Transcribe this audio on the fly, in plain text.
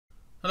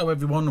Hello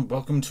everyone and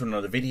welcome to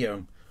another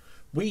video.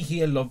 We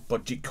here love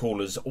budget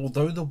coolers.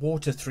 Although the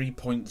Water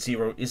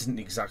 3.0 isn't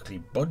exactly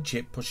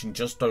budget, pushing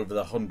just over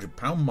the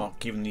 £100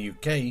 mark here in the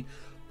UK,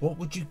 what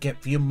would you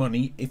get for your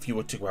money if you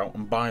were to go out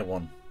and buy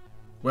one?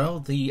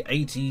 Well, the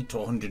 £80 to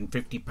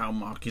 £150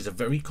 mark is a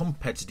very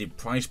competitive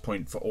price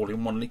point for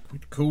all-in-one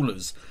liquid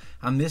coolers,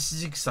 and this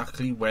is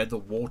exactly where the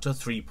Water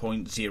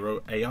 3.0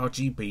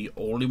 ARGB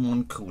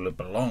all-in-one cooler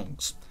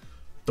belongs.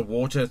 The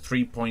Water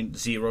 3.0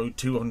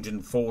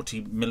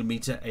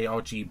 240mm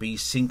ARGB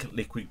Sync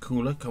liquid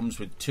cooler comes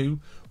with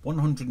two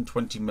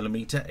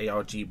 120mm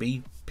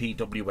ARGB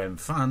PWM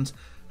fans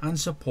and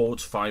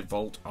supports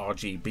 5V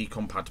RGB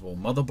compatible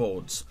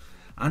motherboards,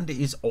 and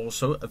it is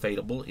also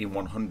available in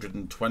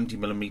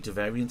 120mm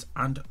variants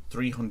and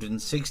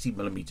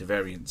 360mm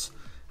variants,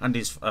 and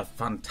is a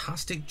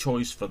fantastic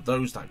choice for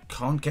those that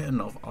can't get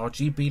enough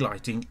RGB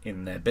lighting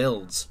in their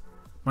builds.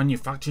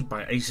 Manufactured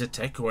by Acer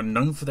Tech, who are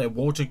known for their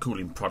water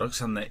cooling products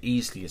and their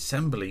easy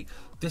assembly,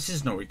 this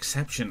is no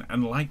exception,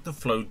 and like the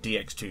Flow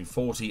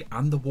DX240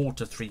 and the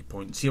Water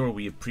 3.0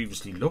 we have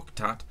previously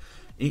looked at,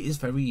 it is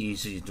very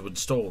easy to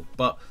install,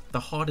 but the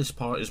hardest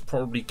part is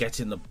probably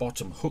getting the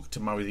bottom hook to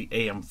marry the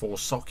AM4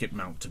 socket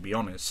mount, to be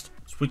honest.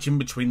 Switching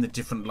between the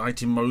different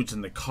lighting modes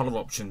and the colour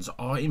options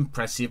are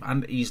impressive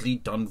and easily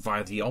done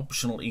via the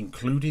optional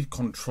included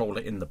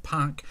controller in the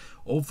pack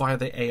or via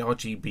the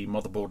ARGB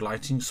motherboard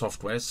lighting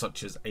software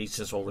such as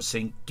Acer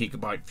AuraSync,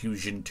 Gigabyte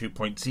Fusion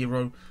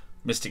 2.0,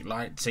 Mystic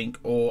Light Sync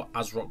or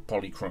ASRock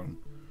Polychrome.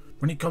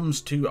 When it comes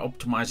to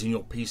optimizing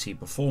your PC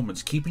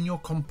performance, keeping your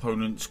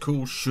components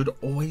cool should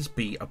always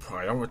be a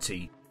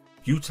priority.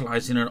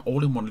 Utilizing an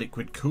all-in-one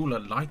liquid cooler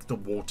like the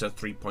Water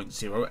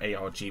 3.0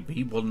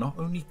 ARGB will not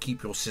only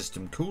keep your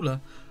system cooler,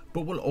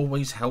 but will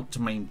always help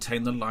to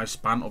maintain the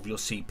lifespan of your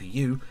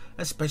CPU,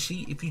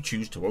 especially if you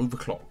choose to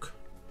overclock.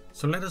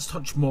 So let us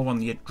touch more on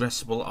the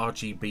Addressable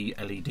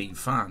Rgb LED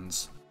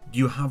fans.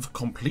 You have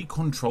complete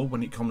control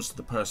when it comes to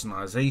the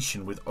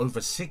personalization, with over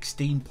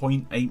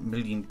 16.8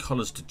 million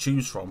colors to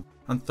choose from,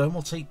 and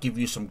Thermaltake give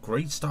you some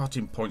great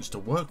starting points to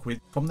work with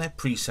from their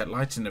preset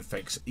lighting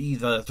effects,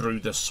 either through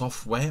the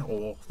software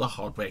or the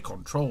hardware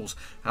controls,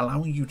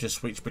 allowing you to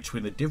switch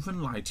between the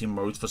different lighting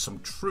modes for some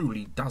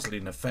truly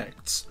dazzling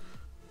effects.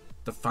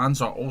 The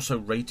fans are also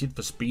rated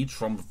for speeds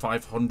from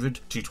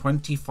 500 to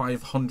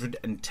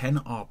 2510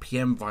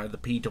 RPM via the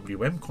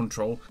PWM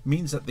control,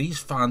 means that these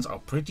fans are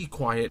pretty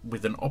quiet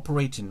with an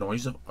operating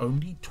noise of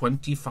only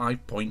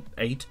 25.8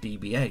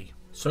 dBA.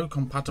 So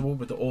compatible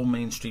with all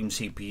mainstream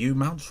CPU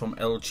mounts from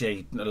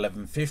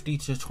LJ1150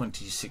 to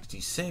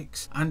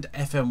 2066 and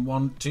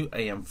FM1 to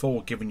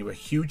AM4, giving you a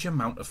huge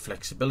amount of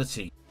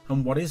flexibility.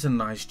 And what is a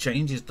nice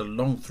change is the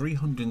long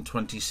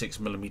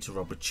 326mm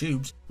rubber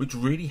tubes, which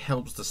really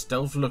helps the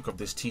stealth look of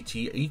this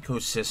TT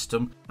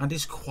ecosystem and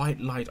is quite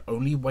light,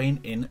 only weighing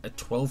in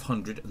at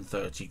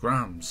 1230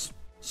 grams.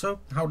 So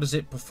how does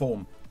it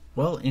perform?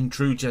 Well, in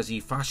true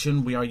Jezy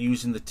fashion, we are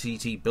using the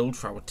TT build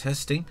for our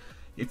testing.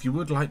 If you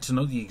would like to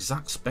know the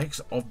exact specs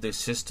of this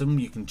system,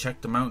 you can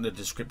check them out in the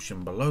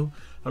description below,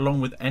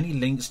 along with any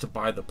links to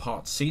buy the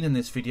parts seen in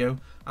this video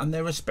and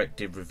their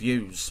respective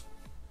reviews.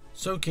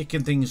 So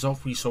kicking things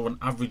off, we saw an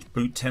average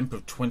boot temp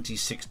of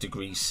 26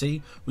 degrees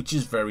C, which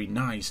is very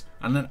nice,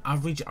 and an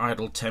average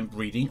idle temp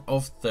reading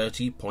of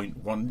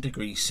 30.1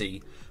 degrees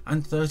C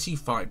and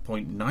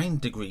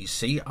 35.9 degrees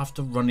C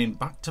after running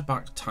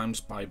back-to-back times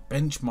by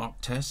benchmark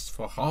tests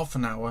for half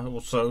an hour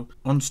or so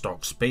on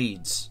stock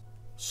speeds.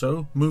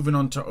 So moving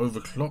on to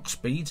overclock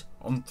speed,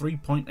 on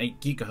 3.8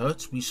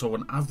 GHz we saw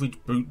an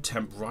average boot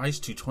temp rise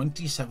to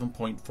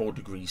 27.4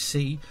 degrees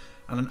C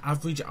and an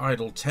average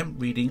idle temp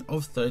reading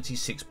of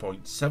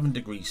 36.7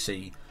 degrees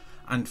C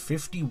and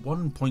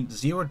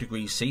 51.0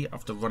 degrees C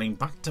after running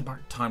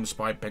back-to-back times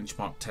by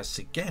benchmark tests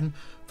again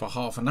for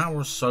half an hour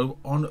or so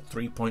on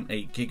 3.8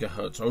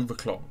 GHz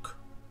overclock.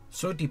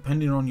 So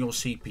depending on your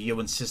CPU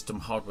and system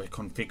hardware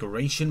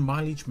configuration,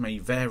 mileage may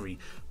vary,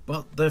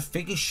 but the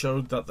figures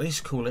showed that this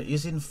cooler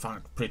is in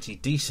fact pretty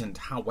decent.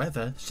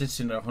 However,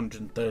 sitting at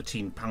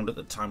 £113 at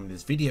the time of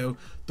this video,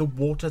 the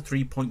Water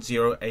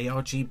 3.0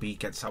 ARGB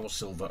gets our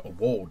silver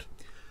award.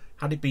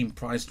 Had it been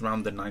priced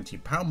around the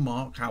 £90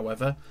 mark,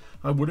 however,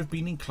 I would have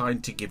been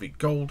inclined to give it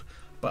gold,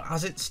 but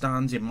as it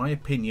stands, in my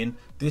opinion,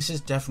 this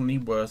is definitely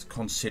worth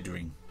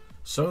considering.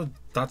 So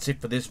that's it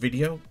for this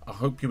video. I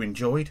hope you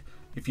enjoyed.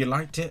 If you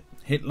liked it,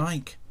 hit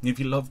like. If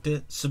you loved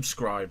it,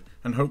 subscribe,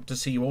 and hope to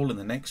see you all in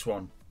the next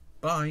one.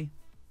 Bye.